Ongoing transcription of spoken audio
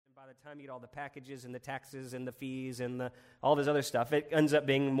the time you get all the packages and the taxes and the fees and all this other stuff, it ends up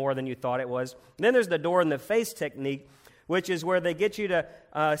being more than you thought it was. And then there's the door in the face technique, which is where they get you to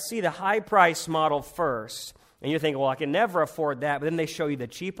see the high price model first. And you think, well, I can never afford that. But then they show you the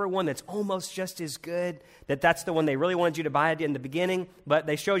cheaper one that's almost just as good, that's the one they really wanted you to buy in the beginning. But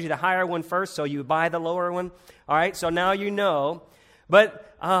they showed you the higher one first, so you buy the lower one. All right, so now you know.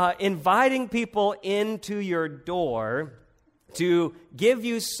 But inviting people into your door to give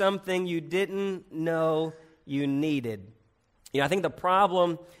you something you didn't know you needed. I think the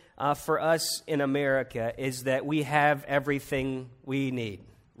problem for us in America is that we have everything we need,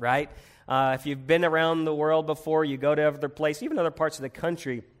 right? If you've been around the world before, you go to other places, even other parts of the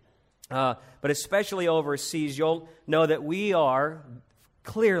country, but especially overseas, you'll know that we are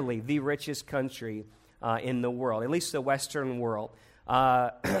clearly the richest country in the world, at least the Western world.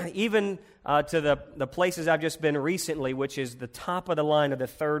 Even to the places I've just been recently, which is the top of the line of the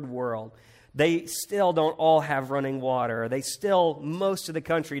third world, they still don't all have running water. Most of the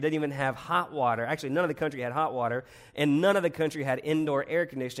country didn't even have hot water. Actually, none of the country had hot water, and none of the country had indoor air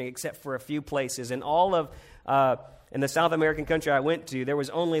conditioning except for a few places. And in the South American country I went to, there was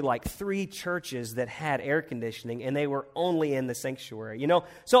only like 3 churches that had air conditioning, and they were only in the sanctuary.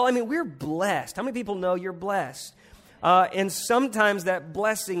 So we're blessed. How many people know you're blessed? And sometimes that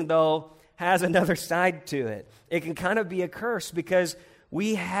blessing, though, has another side to it. It can kind of be a curse because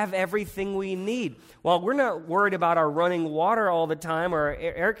we have everything we need. While we're not worried about our running water all the time or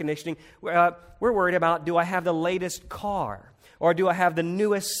air conditioning, we're worried about, do I have the latest car? Or do I have the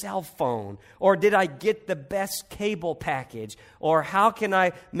newest cell phone? Or did I get the best cable package? Or how can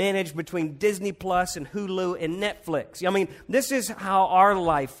I manage between Disney Plus and Hulu and Netflix? This is how our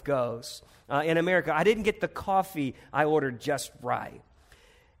life goes in America. I didn't get the coffee I ordered just right.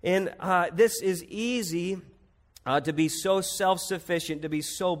 And this is easy to be so self-sufficient, to be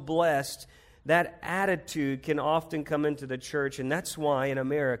so blessed. That attitude can often come into the church, and that's why in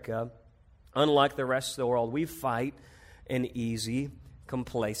America, unlike the rest of the world, we fight an easy,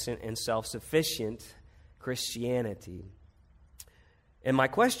 complacent, and self-sufficient Christianity. And my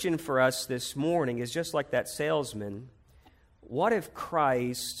question for us this morning is just like that salesman. What if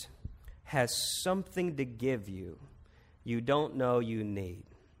Christ has something to give you don't know you need?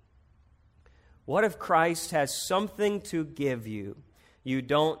 What if Christ has something to give you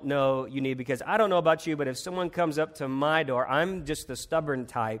don't know you need? Because I don't know about you, but if someone comes up to my door, I'm just the stubborn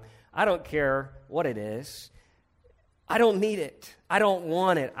type. I don't care what it is. I don't need it. I don't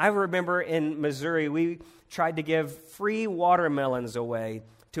want it. I remember in Missouri, we tried to give free watermelons away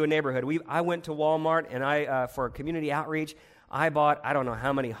to a neighborhood. I went to Walmart, and for community outreach, I bought, I don't know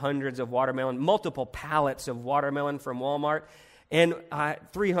how many hundreds of watermelon, multiple pallets of watermelon from Walmart, and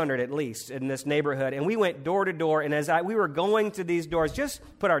 300 at least in this neighborhood. And we went door to door, and as we were going to these doors, just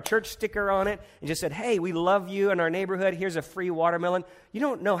put our church sticker on it and just said, hey, we love you in our neighborhood. Here's a free watermelon. You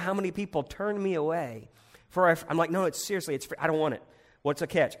don't know how many people turned me away. I'm like, no, it's free. I don't want it. What's a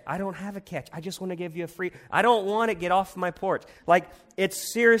catch? I don't have a catch. I just want to give you a free. I don't want it. Get off my porch. Like,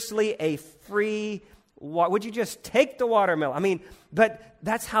 it's seriously a free. Would you just take the watermelon? But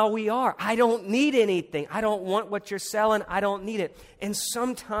that's how we are. I don't need anything. I don't want what you're selling. I don't need it. And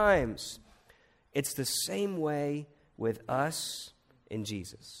sometimes it's the same way with us and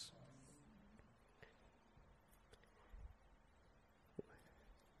Jesus.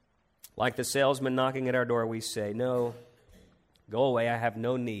 Like the salesman knocking at our door, we say, no, go away. I have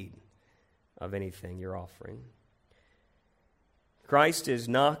no need of anything you're offering. Christ is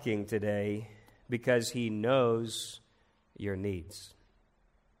knocking today because he knows your needs.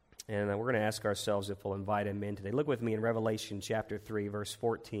 And we're going to ask ourselves if we'll invite him in today. Look with me in Revelation chapter 3, verse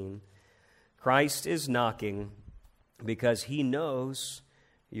 14. Christ is knocking because he knows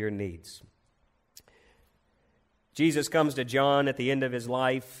your needs. Jesus comes to John at the end of his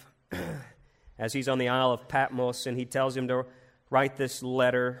life as he's on the Isle of Patmos, and he tells him to write these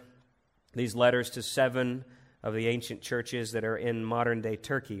letters to 7 of the ancient churches that are in modern-day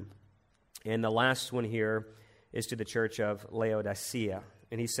Turkey. And the last one here is to the church of Laodicea.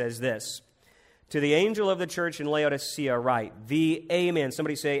 And he says this, to the angel of the church in Laodicea write, the Amen.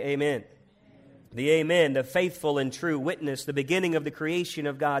 Somebody say Amen. The Amen, the faithful and true witness, the beginning of the creation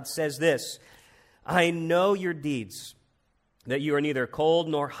of God, says this, I know your deeds, that you are neither cold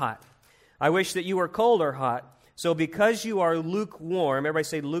nor hot. I wish that you were cold or hot. So because you are lukewarm, everybody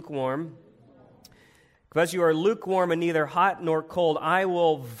say lukewarm. Because you are lukewarm and neither hot nor cold, I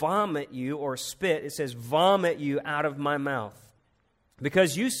will vomit you or spit. It says vomit you out of my mouth.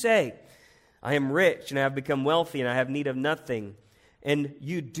 Because you say, I am rich and I have become wealthy and I have need of nothing. And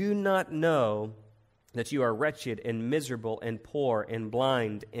you do not know that you are wretched and miserable and poor and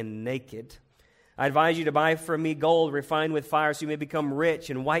blind and naked. I advise you to buy from me gold refined with fire so you may become rich,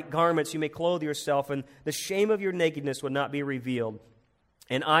 and white garments you may clothe yourself, and the shame of your nakedness will not be revealed,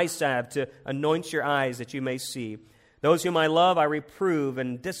 and eye salve to anoint your eyes that you may see. Those whom I love I reprove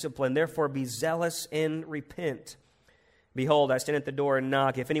and discipline. Therefore be zealous and repent. Behold, I stand at the door and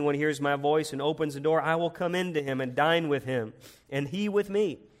knock. If anyone hears my voice and opens the door, I will come into him and dine with him, and he with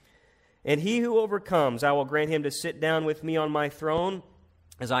me. And he who overcomes, I will grant him to sit down with me on my throne,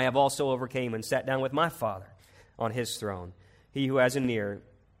 as I have also overcame and sat down with my Father on his throne. He who has an ear,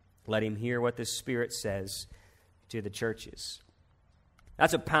 let him hear what the Spirit says to the churches.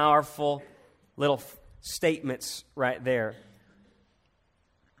 That's a powerful little statements right there.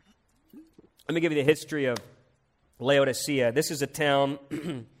 Let me give you the history of Laodicea. This is a town.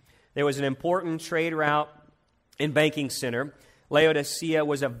 There was an important trade route and banking center. Laodicea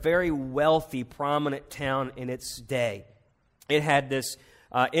was a very wealthy, prominent town in its day. It had this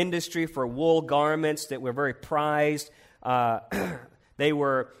industry for wool garments that were very prized. They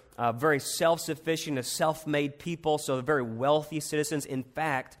were very self-sufficient, a self-made people, so very wealthy citizens. In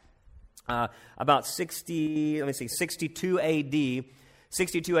fact, about 62 AD,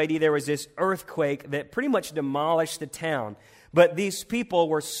 62 AD, there was this earthquake that pretty much demolished the town. But these people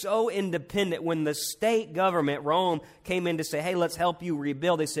were so independent. When the state government, Rome, came in to say, hey, let's help you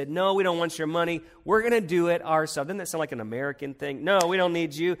rebuild, they said, no, we don't want your money. We're going to do it ourselves. Doesn't that sound like an American thing? No, we don't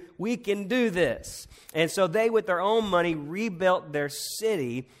need you. We can do this. And so they, with their own money, rebuilt their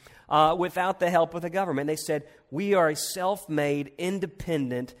city without the help of the government. They said, we are self-made,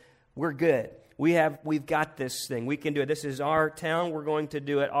 independent. We're good. We've got this thing. We can do it. This is our town. We're going to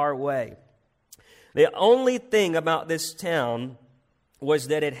do it our way. The only thing about this town was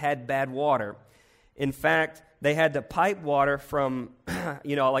that it had bad water. In fact, they had to pipe water from,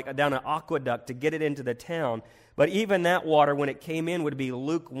 like down an aqueduct to get it into the town. But even that water, when it came in, would be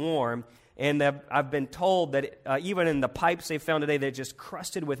lukewarm. And I've been told that even in the pipes they found today, they're just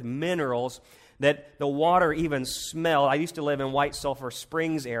crusted with minerals, that the water even smelled. I used to live in White Sulphur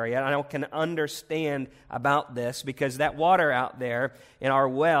Springs area, and I can understand about this because that water out there in our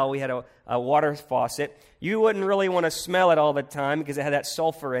well, we had a water faucet. You wouldn't really want to smell it all the time because it had that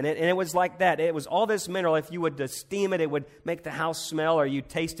sulfur in it, and it was like that. It was all this mineral. If you would steam it, it would make the house smell, or you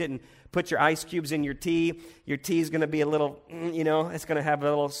taste it and put your ice cubes in your tea. Your tea is going to be a little, it's going to have a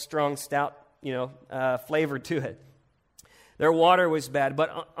little strong, stout, flavor to it. Their water was bad,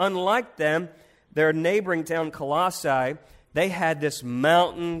 but unlike them, their neighboring town, Colossae, they had this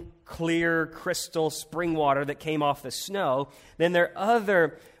mountain, clear, crystal spring water that came off the snow. Then their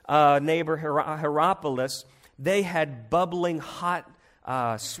other neighbor, Hierapolis, they had bubbling hot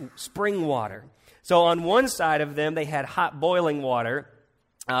spring water. So on one side of them, they had hot boiling water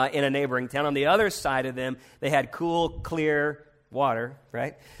in a neighboring town. On the other side of them, they had cool, clear water,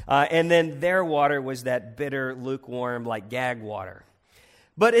 right? And then their water was that bitter, lukewarm, like gag water.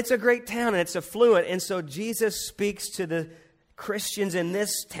 But it's a great town, and it's affluent. And so Jesus speaks to the Christians in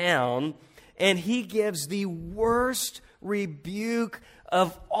this town, and he gives the worst rebuke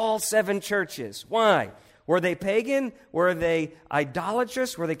of all 7 churches. Why? Were they pagan? Were they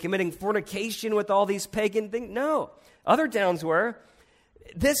idolatrous? Were they committing fornication with all these pagan things? No. Other towns were.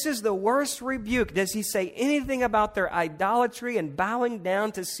 This is the worst rebuke. Does he say anything about their idolatry and bowing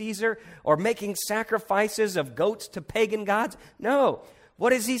down to Caesar or making sacrifices of goats to pagan gods? No. What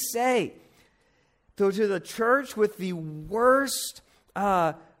does he say? To the church with the worst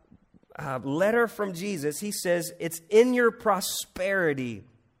letter from Jesus, he says, it's in your prosperity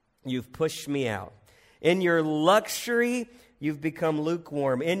you've pushed me out. In your luxury, you've become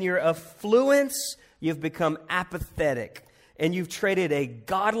lukewarm. In your affluence, you've become apathetic. And you've traded a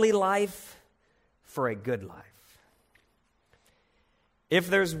godly life for a good life.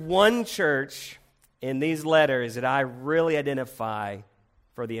 If there's one church in these letters that I really identify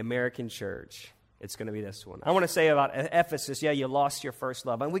for the American church, it's going to be this one. I want to say about Ephesus, you lost your first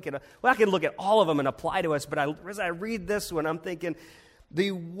love. And I can look at all of them and apply to us, but as I read this one, I'm thinking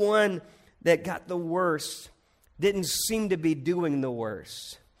the one that got the worst didn't seem to be doing the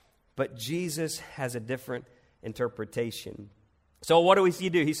worst. But Jesus has a different interpretation. So what does he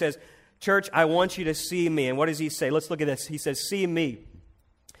do? He says, church, I want you to see me. And what does he say? Let's look at this. He says, see me.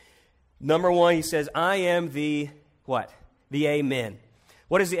 Number 1, he says, I am the what? The Amen.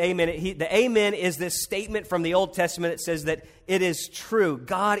 What is the Amen? The Amen is this statement from the Old Testament that says that it is true.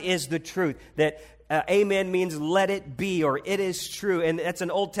 God is the truth. That amen means let it be, or it is true. And that's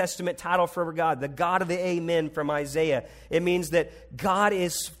an Old Testament title for God, the God of the amen from Isaiah. It means that God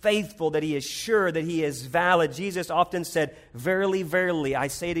is faithful, that he is sure, that he is valid. Jesus often said, verily, verily, I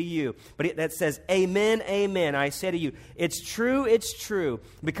say to you. But that says, amen, amen, I say to you. It's true, it's true.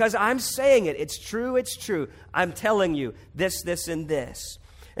 Because I'm saying it, it's true, it's true. I'm telling you this, this, and this.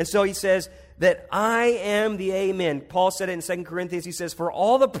 And so he says that I am the amen. Paul said it in 2 Corinthians. He says, for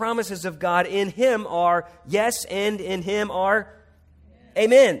all the promises of God in him are yes, and in him are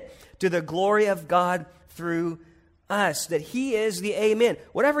amen. To the glory of God through us. That he is the amen.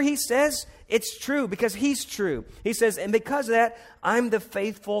 Whatever he says, it's true because he's true. He says, and because of that, I'm the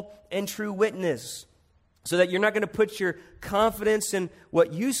faithful and true witness. So that you're not going to put your confidence in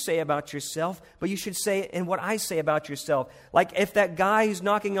what you say about yourself, but you should say in what I say about yourself. Like if that guy who's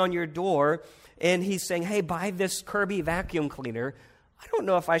knocking on your door and he's saying, hey, buy this Kirby vacuum cleaner, I don't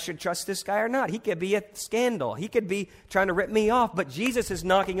know if I should trust this guy or not. He could be a scandal. He could be trying to rip me off. But Jesus is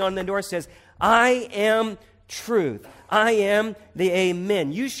knocking on the door and says, I am truth. I am the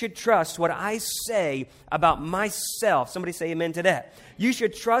amen. You should trust what I say about myself. Somebody say amen to that. You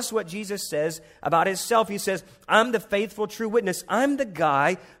should trust what Jesus says about himself. He says, I'm the faithful, true witness. I'm the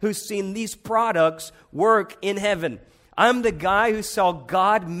guy who's seen these products work in heaven. I'm the guy who saw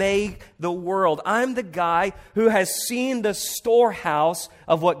God make the world. I'm the guy who has seen the storehouse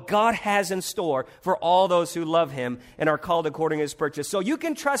of what God has in store for all those who love him and are called according to his purpose. So you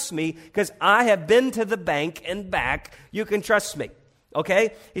can trust me because I have been to the bank and back. You can trust me.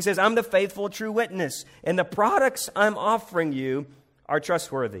 Okay? He says, I'm the faithful, true witness. And the products I'm offering you are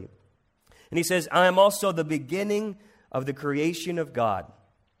trustworthy. And he says, I am also the beginning of the creation of God.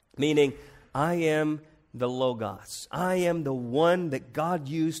 Meaning, I am the Logos. I am the one that God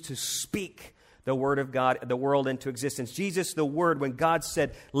used to speak the word of God, the world into existence. Jesus, the word, when God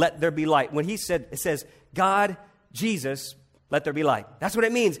said, let there be light. When he said, it says, God, Jesus, let there be light. That's what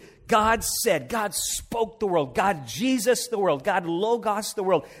it means. God said, God spoke the world, God Jesus the world, God Logos the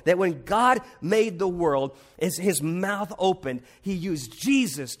world. That when God made the world, as his mouth opened, he used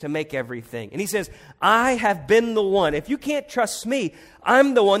Jesus to make everything. And he says, I have been the one. If you can't trust me,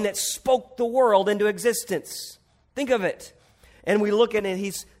 I'm the one that spoke the world into existence. Think of it. And we look at it,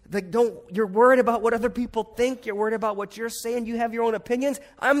 he's like, you're worried about what other people think. You're worried about what you're saying. You have your own opinions.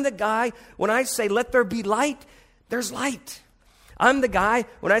 I'm the guy, when I say, let there be light, there's light. I'm the guy,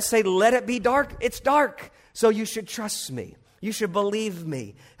 when I say, let it be dark, it's dark. So you should trust me. You should believe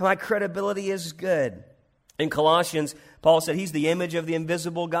me. My credibility is good. In Colossians, Paul said he's the image of the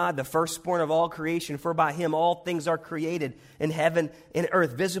invisible God, the firstborn of all creation. For by him all things are created in heaven and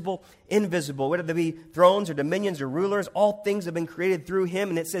earth, visible, invisible. Whether they be thrones or dominions or rulers, all things have been created through him.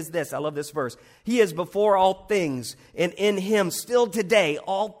 And it says this, I love this verse. He is before all things, and in him still today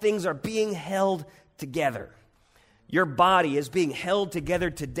all things are being held together. Your body is being held together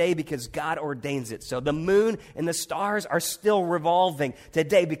today because God ordains it. So the moon and the stars are still revolving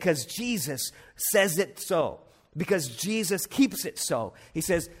today because Jesus says it so. Because Jesus keeps it so. He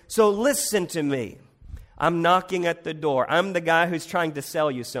says, so listen to me. I'm knocking at the door. I'm the guy who's trying to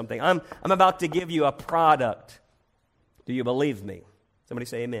sell you something. I'm about to give you a product. Do you believe me? Somebody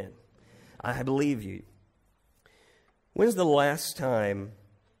say amen. I believe you. When's the last time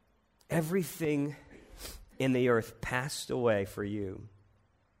everything in the earth passed away for you,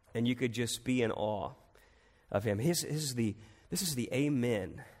 and you could just be in awe of him? This is the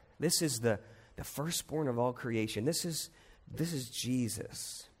amen. This is the firstborn of all creation. This is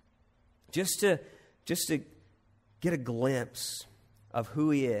Jesus. Just to get a glimpse of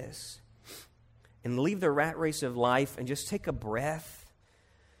who he is, and leave the rat race of life, and just take a breath,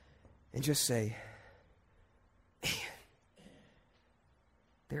 and just say, man,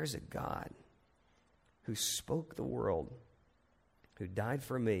 there's a God who spoke the world, who died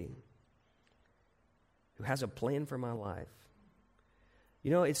for me, who has a plan for my life.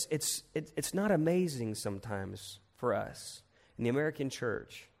 You know, it's not amazing sometimes for us in the American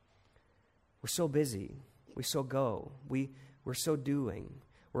church. We're so busy. We so go. We're so doing.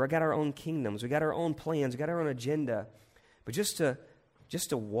 We got our own kingdoms. We got our own plans. We got our own agenda. But just to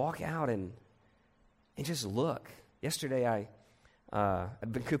walk out and just look. Yesterday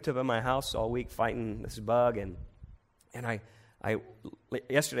I've been cooped up in my house all week fighting this bug, and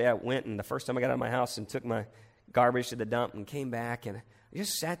yesterday I went, and the first time I got out of my house and took my garbage to the dump and came back, and I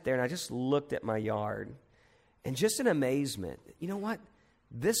just sat there and I just looked at my yard, and just in amazement, you know what?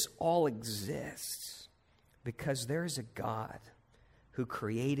 This all exists because there is a God who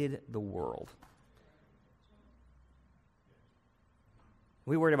created the world.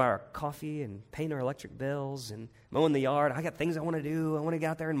 We worried about our coffee and paying our electric bills and mowing the yard. I got things I want to do. I want to get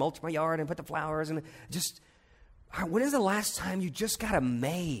out there and mulch my yard and put the flowers. And just, when is the last time you just got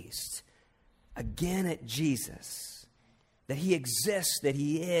amazed again at Jesus? That he exists, that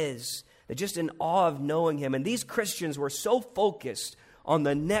he is, that just in awe of knowing him. And these Christians were so focused on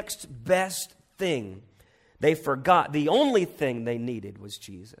the next best thing, they forgot the only thing they needed was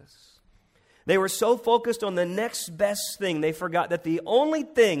Jesus. They were so focused on the next best thing, they forgot that the only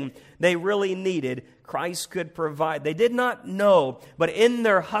thing they really needed, Christ could provide. They did not know, but in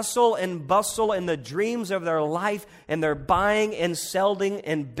their hustle and bustle and the dreams of their life and their buying and selling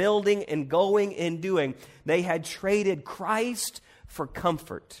and building and going and doing, they had traded Christ for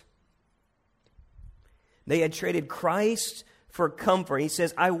comfort. They had traded Christ for comfort. He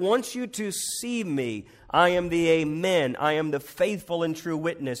says, I want you to see me. I am the Amen. I am the faithful and true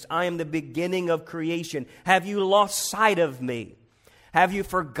witness. I am the beginning of creation. Have you lost sight of me? Have you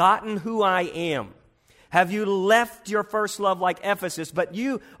forgotten who I am? Have you left your first love like Ephesus? But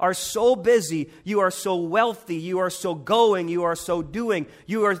you are so busy. You are so wealthy. You are so going. You are so doing.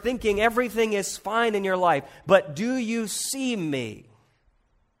 You are thinking everything is fine in your life. But do you see me?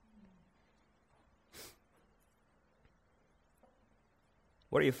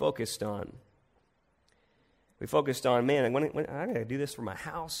 What are you focused on? We focused on, man, I got to do this for my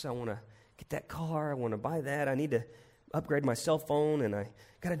house. I want to get that car. I want to buy that. I need to upgrade my cell phone, and I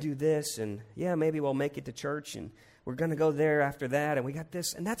got to do this. And yeah, maybe we'll make it to church, and we're going to go there after that. And we got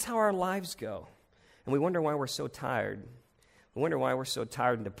this. And that's how our lives go. And we wonder why we're so tired. We wonder why we're so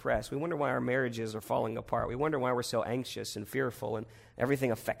tired and depressed. We wonder why our marriages are falling apart. We wonder why we're so anxious and fearful, and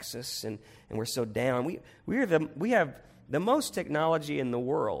everything affects us, and we're so down. We have the most technology in the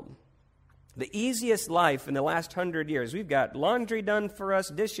world. The easiest life in the last 100 years. We've got laundry done for us,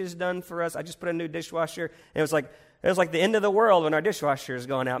 dishes done for us. I just put a new dishwasher, and it was like the end of the world when our dishwasher is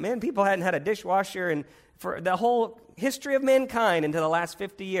going out. Man, people hadn't had a dishwasher for the whole history of mankind into the last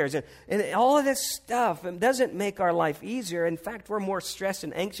 50 years. And all of this stuff doesn't make our life easier. In fact, we're more stressed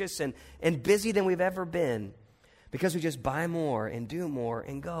and anxious and busy than we've ever been because we just buy more and do more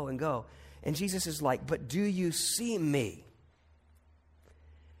and go and go. And Jesus is like, but do you see me?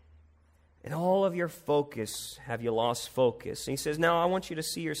 In all of your focus, have you lost focus? And he says, now I want you to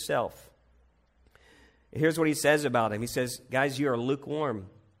see yourself. Here's what he says about him. He says, guys, you are lukewarm.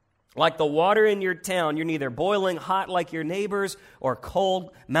 Like the water in your town, you're neither boiling hot like your neighbors or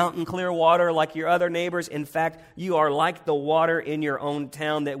cold mountain clear water like your other neighbors. In fact, you are like the water in your own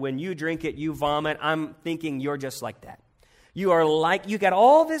town that when you drink it, you vomit. I'm thinking you're just like that. You got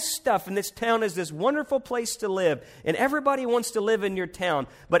all this stuff, and this town is this wonderful place to live, and everybody wants to live in your town,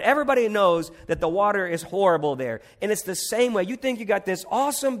 but everybody knows that the water is horrible there. And it's the same way. You think you got this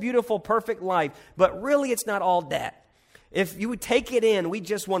awesome, beautiful, perfect life, but really it's not all that. If you would take it in, we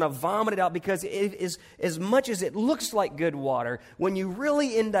just want to vomit it out because it is, as much as it looks like good water, when you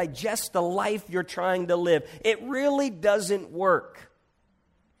really indigest the life you're trying to live, it really doesn't work.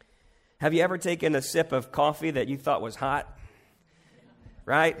 Have you ever taken a sip of coffee that you thought was hot?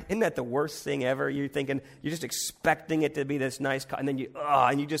 Right? Isn't that the worst thing ever? You're just expecting it to be this nice, and then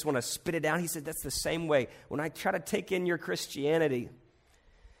you just want to spit it down. He said, that's the same way. When I try to take in your Christianity,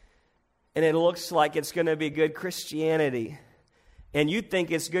 and it looks like it's going to be good Christianity, and you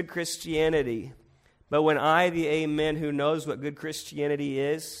think it's good Christianity, but when I, the Amen, who knows what good Christianity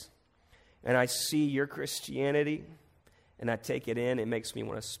is, and I see your Christianity, and I take it in, it makes me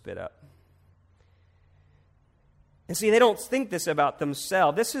want to spit up. And see, they don't think this about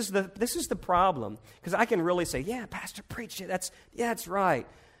themselves. This is the problem. Because I can really say, yeah, Pastor, preach it. That's right.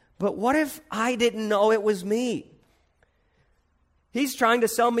 But what if I didn't know it was me? He's trying to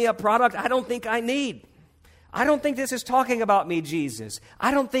sell me a product I don't think I need. I don't think this is talking about me, Jesus.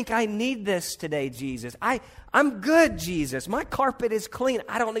 I don't think I need this today, Jesus. I'm good, Jesus. My carpet is clean.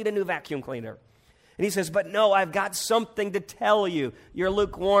 I don't need a new vacuum cleaner. And he says, but no, I've got something to tell you. You're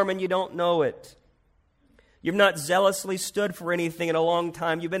lukewarm and you don't know it. You've not zealously stood for anything in a long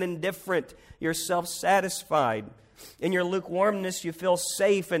time. You've been indifferent. You're self-satisfied. In your lukewarmness, you feel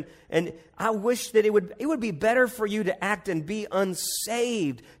safe. And I wish that it would be better for you to act and be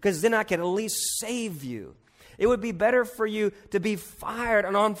unsaved, because then I can at least save you. It would be better for you to be fired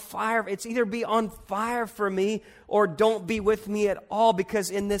and on fire. It's either be on fire for me or don't be with me at all, because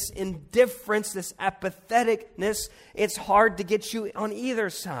in this indifference, this apatheticness, it's hard to get you on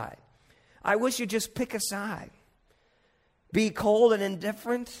either side. I wish you'd just pick a side. Be cold and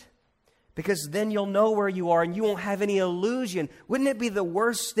indifferent, because then you'll know where you are and you won't have any illusion. Wouldn't it be the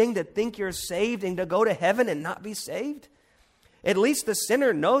worst thing to think you're saved and to go to heaven and not be saved? At least the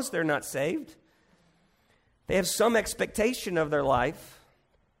sinner knows they're not saved. They have some expectation of their life.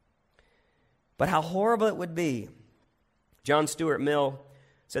 But how horrible it would be. John Stuart Mill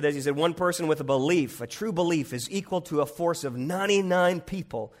said this. He said, one person with a belief, a true belief, is equal to a force of 99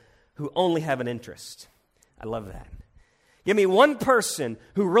 people who only have an interest. I love that. Give me one person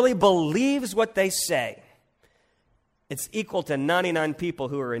who really believes what they say. It's equal to 99 people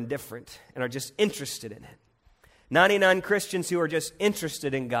who are indifferent and are just interested in it. 99 Christians who are just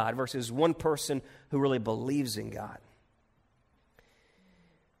interested in God versus one person who really believes in God.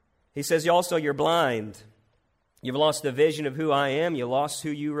 He says, also, you're blind. You've lost the vision of who I am. You lost who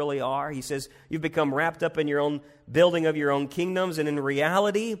you really are. He says, you've become wrapped up in your own building of your own kingdoms, and in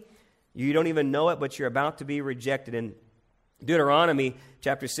reality, you don't even know it, but you're about to be rejected. In Deuteronomy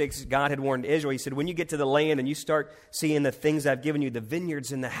chapter 6, God had warned Israel. He said, when you get to the land and you start seeing the things I've given you, the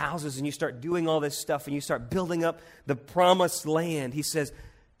vineyards and the houses, and you start doing all this stuff, and you start building up the promised land, he says,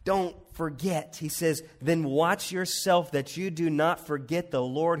 don't forget. He says, then watch yourself that you do not forget the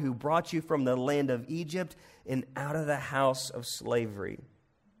Lord who brought you from the land of Egypt and out of the house of slavery.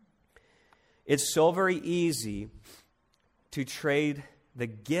 It's so very easy to trade the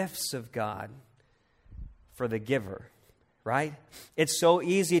gifts of God for the giver, right? It's so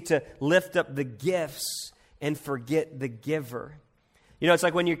easy to lift up the gifts and forget the giver. You know, it's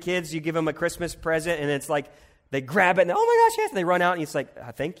like when your kids, you give them a Christmas present and it's like they grab it and, oh my gosh, yes, and they run out and it's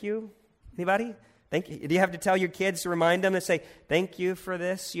like, thank you. Anybody? Thank you. Do you have to tell your kids to remind them and say, thank you for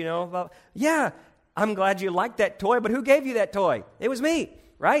this, you know? Yeah, I'm glad you liked that toy, but who gave you that toy? It was me,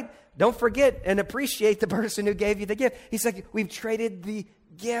 right? Don't forget and appreciate the person who gave you the gift. He's like, we've traded the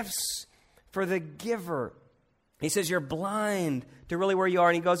gifts for the giver. He says, you're blind to really where you are.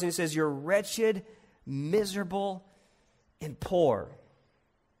 And he goes and he says, you're wretched, miserable, and poor.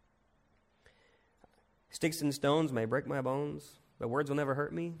 Sticks and stones may break my bones, but words will never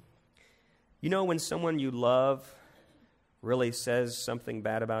hurt me. You know when someone you love really says something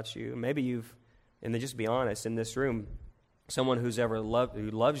bad about you? Maybe you've, and then just be honest, in this room, someone who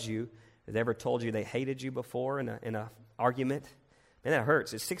loves you, has ever told you they hated you before in a argument, man, that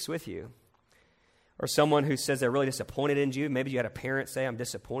hurts. It sticks with you. Or someone who says they're really disappointed in you. Maybe you had a parent say, I'm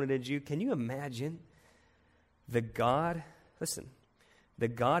disappointed in you. Can you imagine the God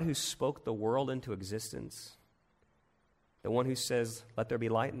who spoke the world into existence, the one who says, let there be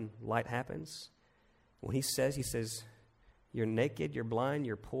light, and light happens. When he says, you're naked, you're blind,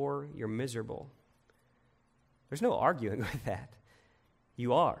 you're poor, you're miserable. There's no arguing with that.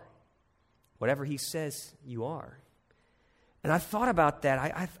 You are. Whatever he says, you are. And I thought about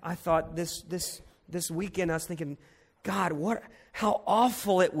that. I thought this weekend, I was thinking, God, how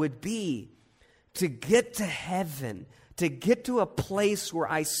awful it would be to get to heaven, to get to a place where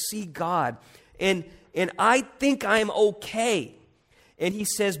I see God, and I think I'm okay. And he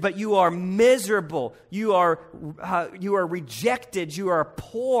says, but you are miserable, you are rejected, you are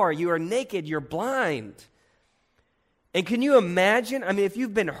poor, you are naked, you're blind. And can you imagine? I mean, if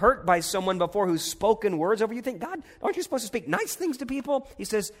you've been hurt by someone before who's spoken words over you, think, God, aren't you supposed to speak nice things to people? He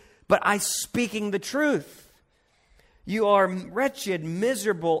says, but I'm speaking the truth. You are wretched,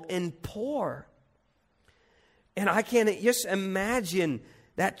 miserable, and poor. And I can just imagine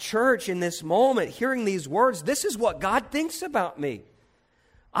that church in this moment hearing these words. This is what God thinks about me.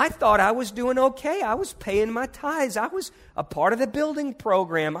 I thought I was doing okay. I was paying my tithes. I was a part of the building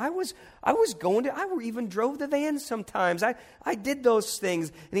program. I even drove the van sometimes. I did those things.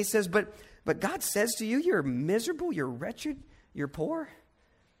 And he says, but God says to you, you're miserable, you're wretched, you're poor.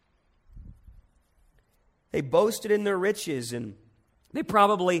 They boasted in their riches, and they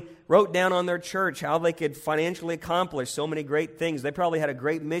probably wrote down on their church how they could financially accomplish so many great things. They probably had a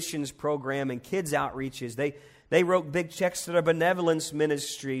great missions program and kids outreaches. They wrote big checks to their benevolence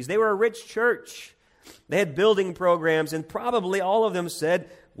ministries. They were a rich church. They had building programs, and probably all of them said,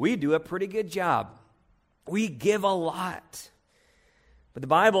 we do a pretty good job. We give a lot. But the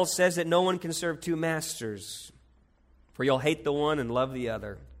Bible says that no one can serve two masters, for you'll hate the one and love the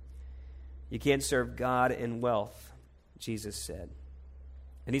other. You can't serve God and wealth, Jesus said.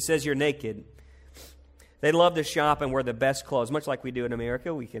 And he says you're naked. They love to shop and wear the best clothes, much like we do in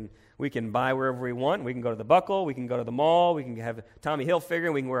America. We can buy wherever we want. We can go to the Buckle. We can go to the mall. We can have a Tommy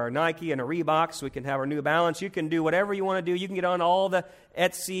Hilfiger. We can wear our Nike and a Reeboks. We can have our New Balance. You can do whatever you want to do. You can get on all the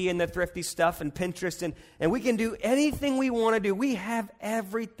Etsy and the thrifty stuff and Pinterest, and we can do anything we want to do. We have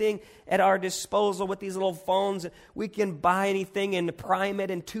everything at our disposal with these little phones. We can buy anything and prime it,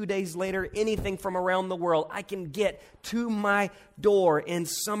 and 2 days later, anything from around the world I can get to my door in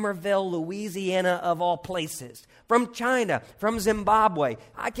Somerville, Louisiana, of all places. From China, from Zimbabwe,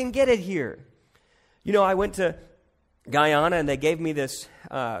 I can get it here. You know, I went to Guyana, and they gave me this,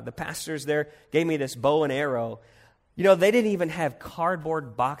 the pastors there gave me this bow and arrow. You know, they didn't even have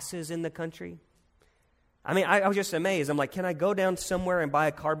cardboard boxes in the country. I mean, I was just amazed. I'm like, can I go down somewhere and buy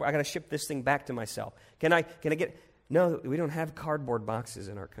a cardboard? I got to ship this thing back to myself. Can I get... No, we don't have cardboard boxes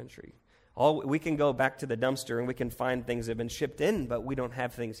in our country. We can go back to the dumpster and we can find things that have been shipped in, but we don't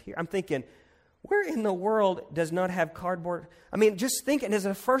have things here. I'm thinking, where in the world does not have cardboard? I mean, just thinking as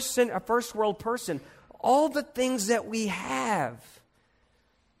a first world person, all the things that we have.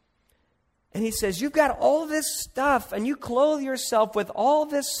 And he says, you've got all this stuff, and you clothe yourself with all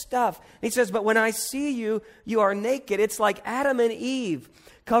this stuff. And he says, but when I see you, you are naked. It's like Adam and Eve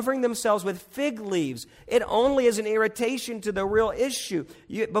covering themselves with fig leaves. It only is an irritation to the real issue.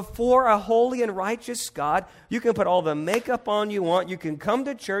 Before a holy and righteous God, you can put all the makeup on you want. You can come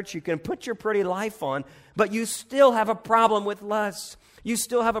to church. You can put your pretty life on. But you still have a problem with lust. You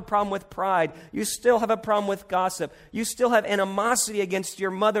still have a problem with pride. You still have a problem with gossip. You still have animosity against your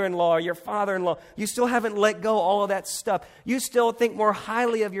mother-in-law or your father-in-law. You still haven't let go all of that stuff. You still think more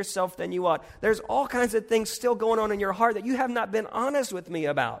highly of yourself than you ought. There's all kinds of things still going on in your heart that you have not been honest with me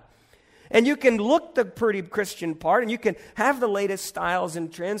about. And you can look the pretty Christian part, and you can have the latest styles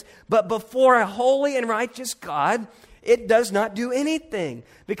and trends, but before a holy and righteous God, it does not do anything.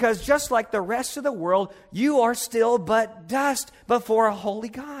 Because just like the rest of the world, you are still but dust before a holy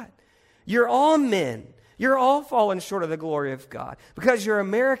God. You're all men. You're all fallen short of the glory of God. Because you're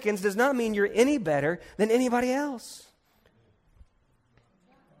Americans does not mean you're any better than anybody else.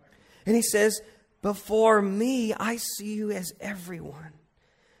 And he says, before me, I see you as everyone.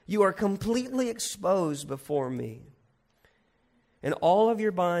 You are completely exposed before me. And all of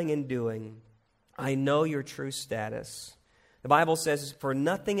your buying and doing, I know your true status. The Bible says, for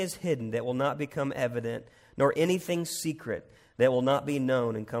nothing is hidden that will not become evident, nor anything secret that will not be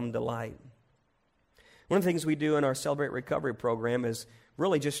known and come to light. One of the things we do in our Celebrate Recovery program is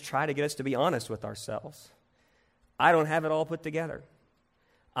really just try to get us to be honest with ourselves. I don't have it all put together.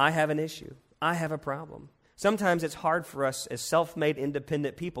 I have an issue. I have a problem. Sometimes it's hard for us as self-made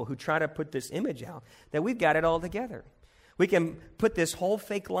independent people who try to put this image out that we've got it all together. We can put this whole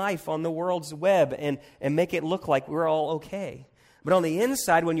fake life on the world's web and make it look like we're all okay. But on the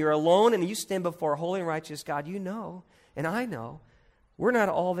inside, when you're alone and you stand before a holy and righteous God, you know, and I know, we're not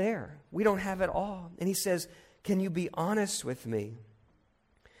all there. We don't have it all. And he says, can you be honest with me?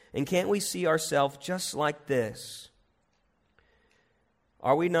 And can't we see ourselves just like this?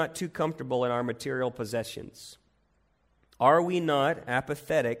 Are we not too comfortable in our material possessions? Are we not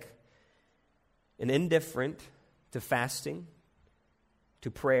apathetic and indifferent to fasting, to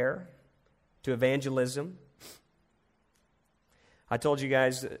prayer, to evangelism? I told you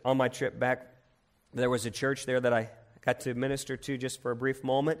guys on my trip back, there was a church there that I got to minister to just for a brief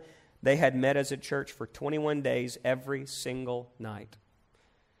moment. They had met as a church for 21 days every single night.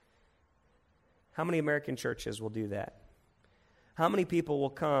 How many American churches will do that? How many people will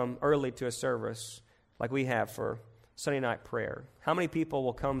come early to a service like we have for Sunday night prayer? How many people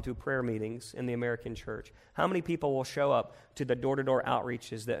will come to prayer meetings in the American church? How many people will show up to the door-to-door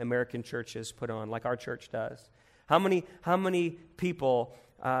outreaches that American churches put on, like our church does? How many people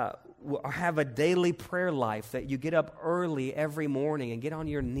have a daily prayer life that you get up early every morning and get on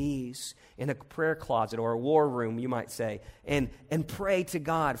your knees in a prayer closet or a war room, you might say, and pray to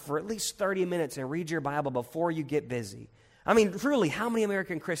God for at least 30 minutes and read your Bible before you get busy? I mean, truly, how many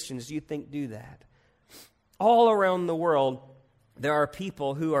American Christians do you think do that? All around the world, there are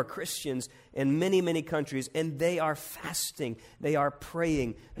people who are Christians in many, many countries, and they are fasting, they are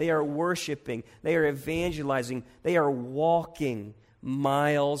praying, they are worshiping, they are evangelizing, they are walking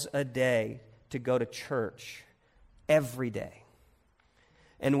miles a day to go to church every day.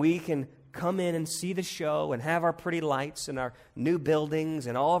 And we can come in and see the show and have our pretty lights and our new buildings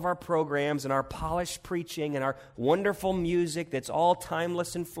and all of our programs and our polished preaching and our wonderful music that's all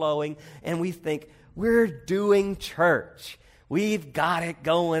timeless and flowing, and we think, we're doing church. We've got it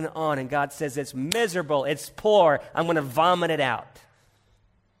going on. And God says, it's miserable. It's poor. I'm going to vomit it out.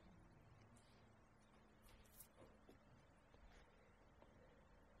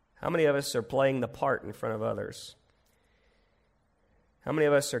 How many of us are playing the part in front of others? How many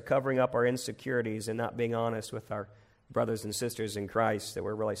of us are covering up our insecurities and not being honest with our brothers and sisters in Christ that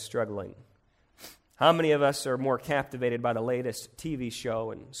we're really struggling? How many of us are more captivated by the latest TV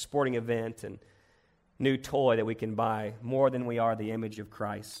show and sporting event and new toy that we can buy more than we are the image of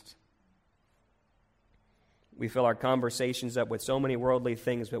Christ? We fill our conversations up with so many worldly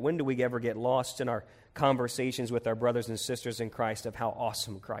things, but when do we ever get lost in our conversations with our brothers and sisters in Christ of how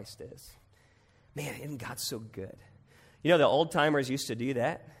awesome Christ is? Man, isn't God so good? You know, the old-timers used to do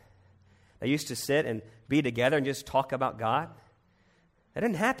that. They used to sit and be together and just talk about God. That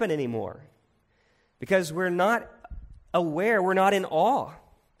doesn't happen anymore because we're not aware, we're not in awe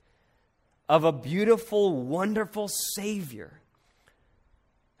of a beautiful, wonderful Savior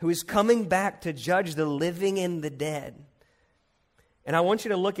who is coming back to judge the living and the dead. And I want you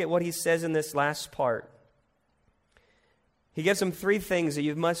to look at what he says in this last part. He gives them 3 things that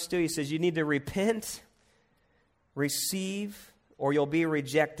you must do. He says you need to repent, receive, or you'll be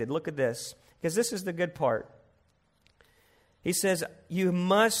rejected. Look at this, because this is the good part. He says, you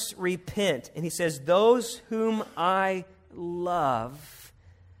must repent. And he says, those whom I love,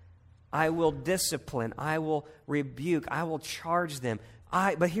 I will discipline, I will rebuke, I will charge them.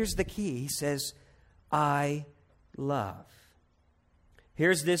 But here's the key. He says, I love.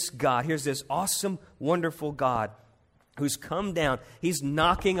 Here's this God, here's this awesome, wonderful God who's come down. He's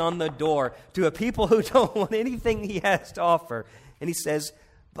knocking on the door to a people who don't want anything he has to offer. And he says,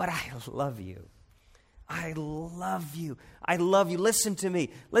 but I love you. I love you. I love you. Listen to me.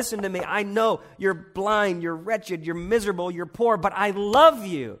 Listen to me. I know you're blind, you're wretched, you're miserable, you're poor, but I love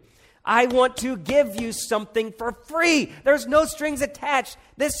you. I want to give you something for free. There's no strings attached.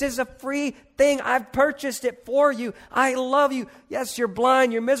 This is a free thing. I've purchased it for you. I love you. Yes, you're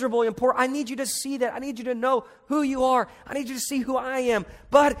blind, you're miserable, and poor. I need you to see that. I need you to know who you are. I need you to see who I am.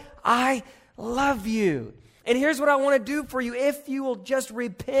 But I love you. And here's what I want to do for you. If you will just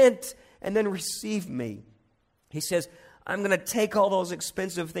repent and then receive me. He says, I'm going to take all those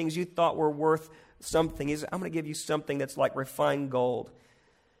expensive things you thought were worth something. He says, I'm going to give you something that's like refined gold.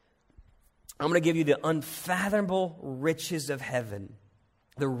 I'm going to give you the unfathomable riches of heaven.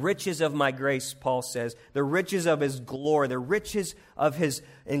 The riches of my grace, Paul says. The riches of his glory. The riches of his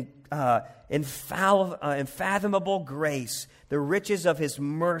unfathomable grace. The riches of his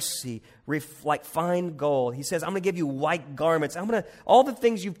mercy, like fine gold. He says, I'm going to give you white garments. All the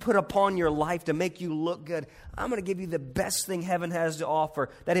things you've put upon your life to make you look good, I'm going to give you the best thing heaven has to offer.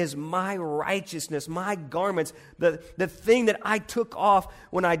 That is my righteousness, my garments, the thing that I took off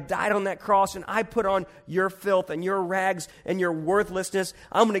when I died on that cross and I put on your filth and your rags and your worthlessness.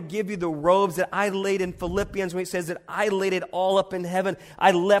 I'm going to give you the robes that I laid in Philippians when he says that I laid it all up in heaven.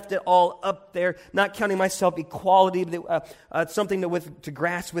 I left it all up there, not counting myself equality, something to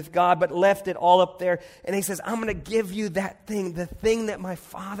grasp with God, but left it all up there. And he says, I'm going to give you that thing, the thing that my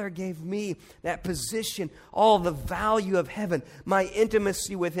Father gave me, that position, all the value of heaven, my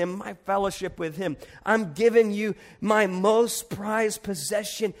intimacy with him, my fellowship with him. I'm giving you my most prized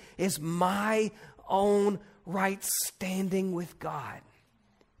possession is my own right standing with God.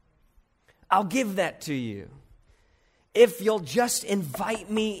 I'll give that to you if you'll just invite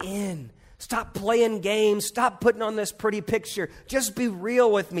me in. Stop playing games. Stop putting on this pretty picture. Just be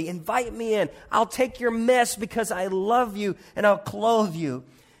real with me. Invite me in. I'll take your mess because I love you and I'll clothe you.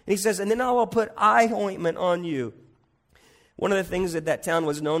 And he says, and then I will put eye ointment on you. One of the things that town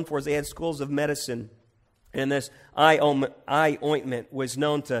was known for is they had schools of medicine. And this eye ointment was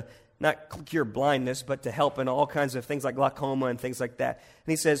known to not cure blindness, but to help in all kinds of things like glaucoma and things like that.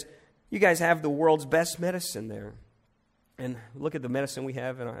 And he says, you guys have the world's best medicine there. And look at the medicine we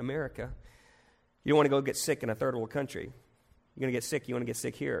have in America. You don't want to go get sick in a third world country. You're going to get sick, you want to get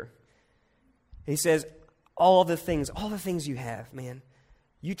sick here. And he says, all the things you have, man.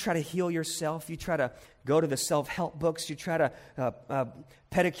 You try to heal yourself. You try to go to the self-help books. You try to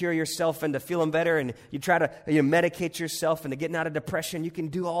pedicure yourself into feeling better. And you try to medicate yourself into getting out of depression. You can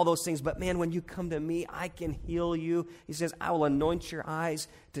do all those things. But man, when you come to me, I can heal you. He says, I will anoint your eyes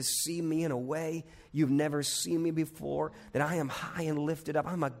to see me in a way you've never seen me before. That I am high and lifted up.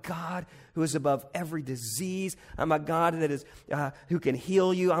 I'm a God who is above every disease. I'm a God that is who can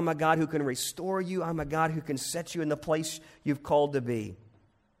heal you. I'm a God who can restore you. I'm a God who can set you in the place you've called to be.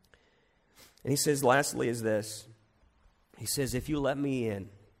 And he says, lastly, is this. He says, if you let me in,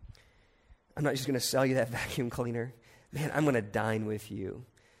 I'm not just going to sell you that vacuum cleaner. Man, I'm going to dine with you.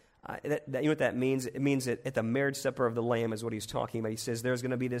 You know what that means? It means that at the marriage supper of the Lamb is what he's talking about. He says there's going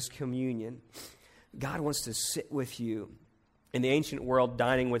to be this communion. God wants to sit with you. In the ancient world,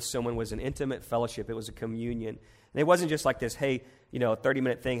 dining with someone was an intimate fellowship. It was a communion. And it wasn't just like this, hey,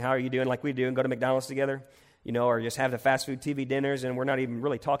 30-minute thing, how are you doing, like we do, and go to McDonald's together. Or just have the fast food TV dinners and we're not even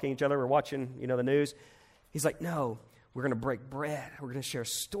really talking to each other. We're watching, the news. He's like, no, we're going to break bread. We're going to share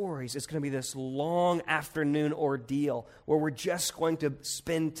stories. It's going to be this long afternoon ordeal where we're just going to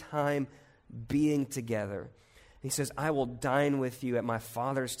spend time being together. He says, I will dine with you at my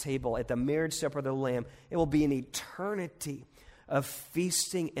Father's table at the marriage supper of the Lamb. It will be an eternity of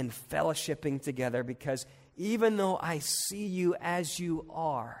feasting and fellowshipping together because even though I see you as you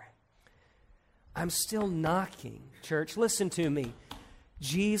are, I'm still knocking, church. Listen to me.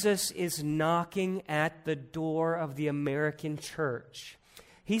 Jesus is knocking at the door of the American church.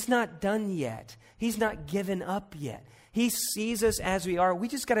 He's not done yet. He's not given up yet. He sees us as we are. We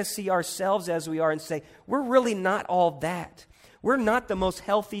just got to see ourselves as we are and say, we're really not all that. We're not the most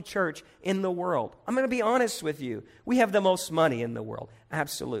healthy church in the world. I'm going to be honest with you. We have the most money in the world.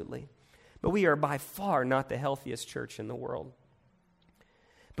 Absolutely. But we are by far not the healthiest church in the world.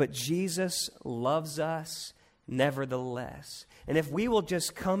 But Jesus loves us nevertheless. And if we will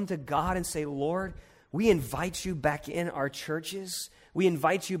just come to God and say, Lord, we invite you back in our churches. We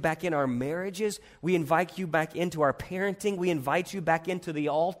invite you back in our marriages. We invite you back into our parenting. We invite you back into the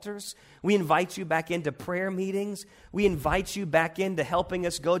altars. We invite you back into prayer meetings. We invite you back into helping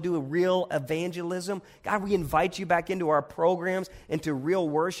us go do a real evangelism. God, we invite you back into our programs, into real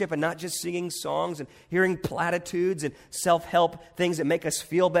worship, and not just singing songs and hearing platitudes and self-help things that make us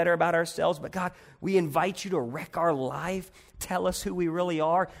feel better about ourselves. But God, we invite you to wreck our life. Tell us who we really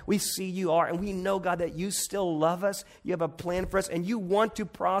are. We see you are, and we know, God, that you still love us. You have a plan for us, and you want to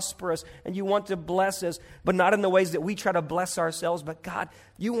prosper us, and you want to bless us, but not in the ways that we try to bless ourselves. But God,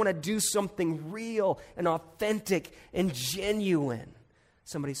 you want to do something real and authentic and genuine.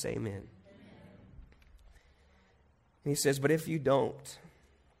 Somebody say amen. Amen. And he says, but if you don't,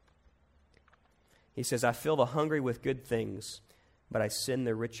 he says, I fill the hungry with good things, but I send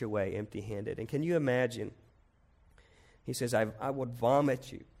the rich away empty-handed. And can you imagine? He says, I would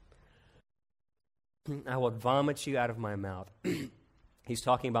vomit you. I would vomit you out of my mouth. He's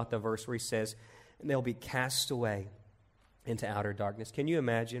talking about the verse where he says, and they'll be cast away into outer darkness. Can you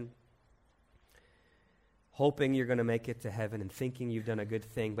imagine hoping you're going to make it to heaven and thinking you've done a good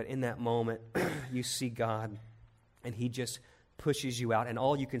thing, but in that moment, you see God, and he just pushes you out, and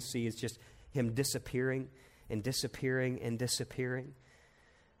all you can see is just him disappearing and disappearing and disappearing.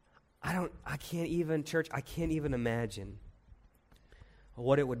 I can't even imagine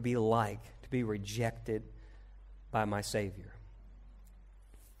what it would be like to be rejected by my Savior.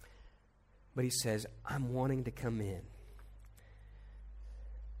 But he says, I'm wanting to come in.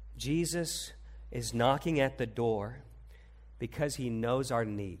 Jesus is knocking at the door because he knows our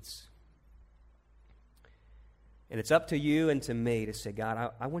needs. And it's up to you and to me to say,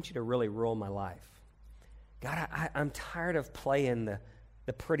 God, I want you to really rule my life. God, I'm tired of playing the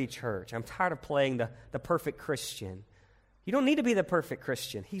pretty church. I'm tired of playing the perfect Christian. You don't need to be the perfect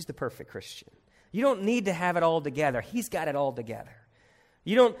Christian. He's the perfect Christian. You don't need to have it all together. He's got it all together.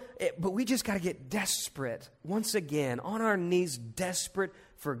 But we just got to get desperate, once again, on our knees, desperate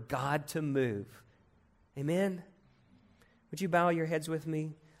for God to move. Amen? Would you bow your heads with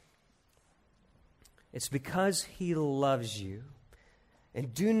me? It's because he loves you.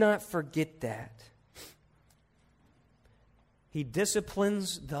 And do not forget that. He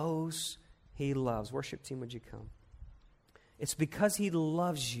disciplines those he loves. Worship team, would you come? It's because he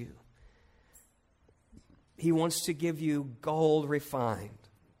loves you. He wants to give you gold refined,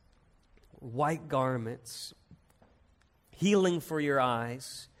 white garments, healing for your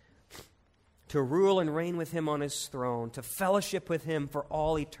eyes, to rule and reign with him on his throne, to fellowship with him for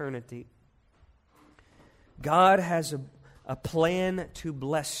all eternity. God has a plan to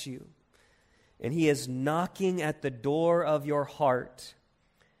bless you. And he is knocking at the door of your heart.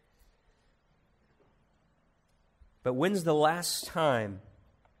 But when's the last time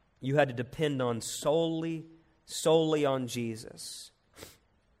you had to depend on solely on Jesus?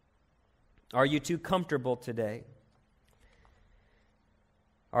 Are you too comfortable today?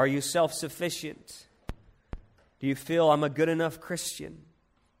 Are you self-sufficient? Do you feel I'm a good enough Christian?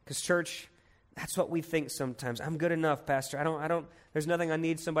 Because church, that's what we think sometimes. I'm good enough, Pastor. I don't. There's nothing I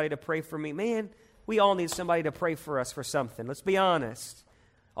need somebody to pray for me. Man, we all need somebody to pray for us for something. Let's be honest.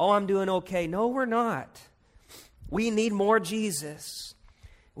 Oh, I'm doing okay. No, we're not. We need more Jesus.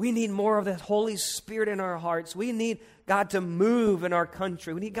 We need more of the Holy Spirit in our hearts. We need God to move in our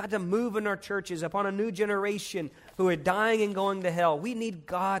country. We need God to move in our churches upon a new generation who are dying and going to hell. We need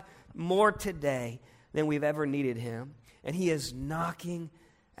God more today than we've ever needed him. And he is knocking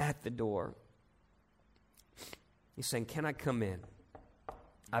at the door. He's saying, can I come in?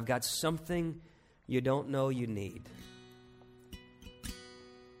 I've got something you don't know you need.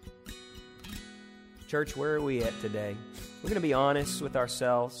 Church, where are we at today? We're going to be honest with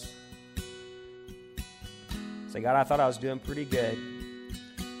ourselves. Say, God, I thought I was doing pretty good.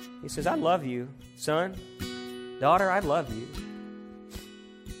 He says, I love you, son, daughter, I love you.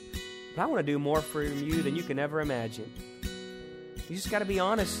 But I want to do more for you than you can ever imagine. You just got to be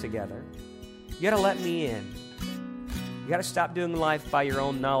honest together. You got to let me in. You got to stop doing life by your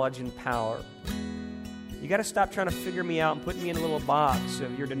own knowledge and power. You got to stop trying to figure me out and put me in a little box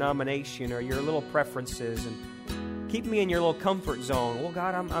of your denomination or your little preferences and keep me in your little comfort zone. Well,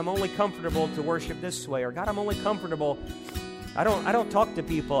 God, I'm only comfortable to worship this way. Or, God, I'm only comfortable I don't talk to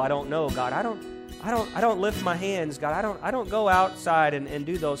people I don't know, God. I don't lift my hands, God. I don't go outside and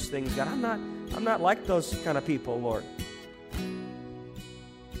do those things, God. I'm not like those kind of people, Lord.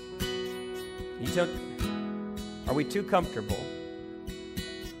 Are we too comfortable?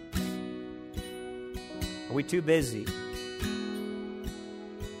 Are we too busy?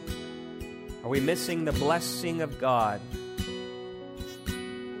 Are we missing the blessing of God?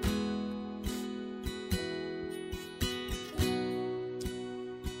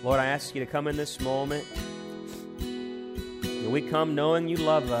 Lord, I ask you to come in this moment. And we come knowing you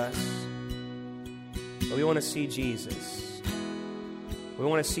love us. But we want to see Jesus. We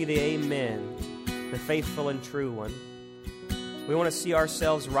want to see the Amen, the faithful and true one. We want to see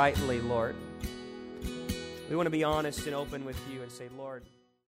ourselves rightly, Lord. We want to be honest and open with you and say, Lord,